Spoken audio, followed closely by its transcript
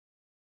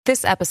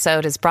This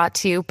episode is brought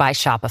to you by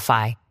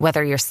Shopify.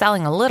 Whether you're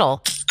selling a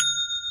little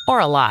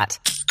or a lot,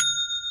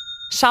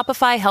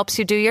 Shopify helps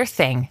you do your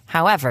thing,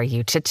 however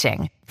you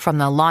cha-ching. From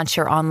the launch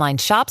your online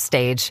shop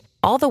stage,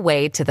 all the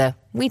way to the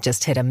we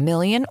just hit 1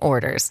 million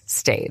orders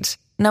stage.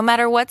 No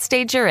matter what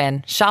stage you're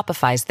in,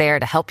 Shopify's there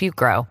to help you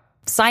grow.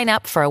 Sign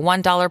up for a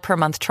 $1 per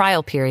month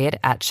trial period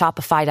at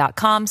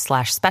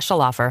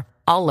shopify.com/special offer,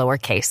 all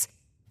lowercase.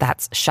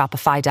 That's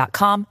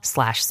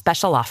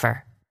shopify.com/special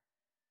offer.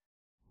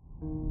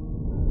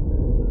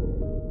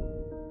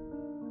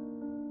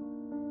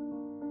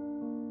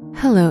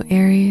 Hello,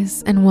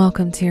 Aries, and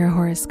welcome to your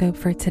horoscope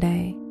for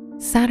today,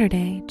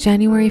 Saturday,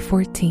 January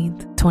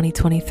 14th,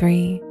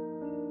 2023.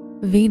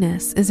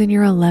 Venus is in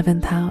your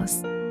 11th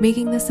house,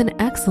 making this an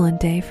excellent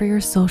day for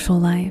your social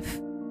life.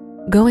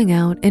 Going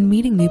out and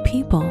meeting new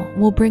people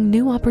will bring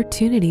new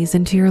opportunities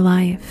into your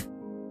life.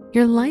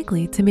 You're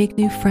likely to make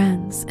new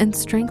friends and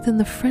strengthen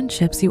the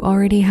friendships you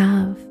already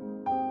have.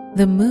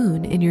 The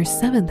moon in your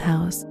 7th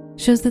house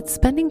shows that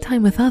spending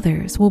time with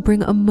others will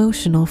bring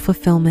emotional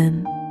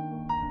fulfillment.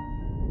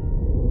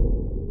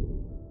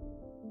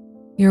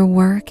 Your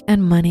work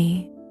and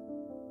money.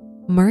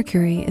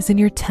 Mercury is in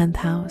your 10th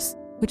house,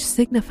 which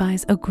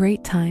signifies a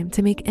great time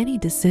to make any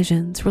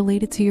decisions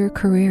related to your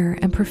career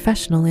and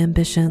professional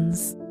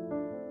ambitions.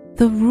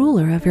 The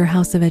ruler of your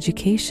house of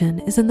education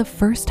is in the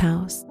 1st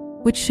house,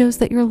 which shows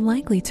that you're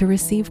likely to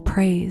receive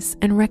praise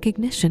and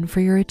recognition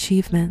for your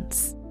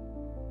achievements.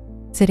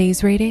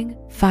 Today's rating,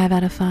 5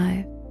 out of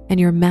 5, and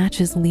your match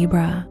is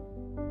Libra.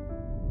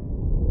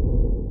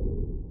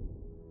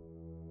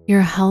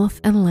 Your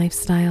health and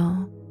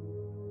lifestyle.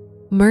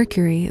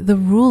 Mercury, the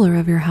ruler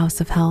of your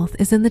house of health,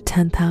 is in the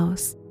 10th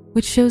house,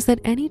 which shows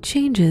that any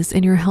changes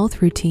in your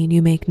health routine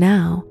you make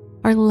now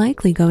are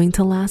likely going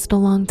to last a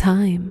long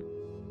time.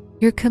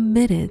 You're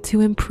committed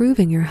to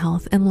improving your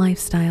health and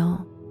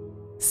lifestyle.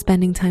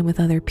 Spending time with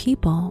other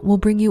people will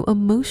bring you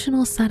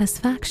emotional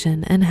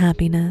satisfaction and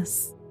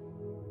happiness.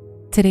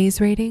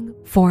 Today's rating,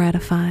 4 out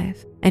of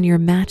 5, and your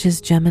match is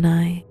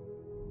Gemini.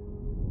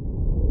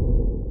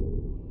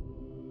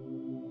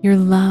 Your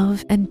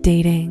love and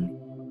dating.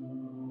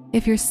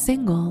 If you're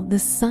single, the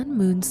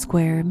Sun-Moon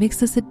square makes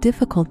this a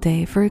difficult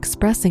day for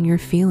expressing your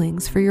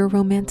feelings for your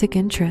romantic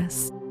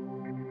interests.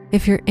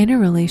 If you're in a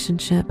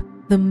relationship,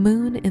 the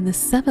moon in the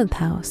 7th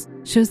house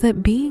shows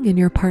that being in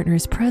your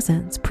partner's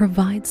presence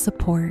provides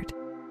support.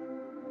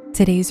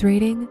 Today's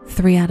rating,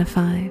 3 out of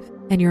 5,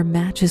 and your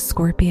match is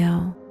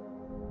Scorpio.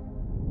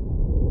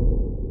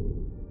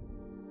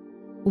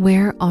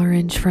 Wear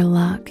orange for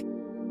luck.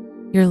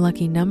 Your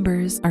lucky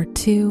numbers are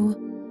 2,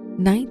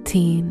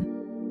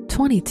 19,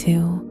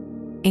 22,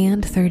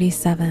 and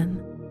 37.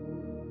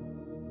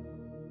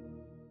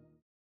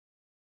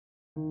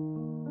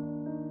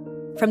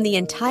 From the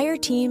entire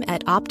team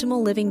at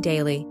Optimal Living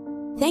Daily,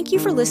 thank you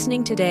for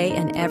listening today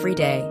and every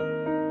day.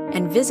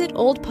 And visit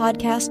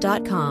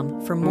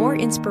oldpodcast.com for more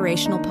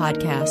inspirational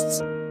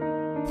podcasts.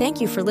 Thank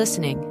you for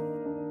listening.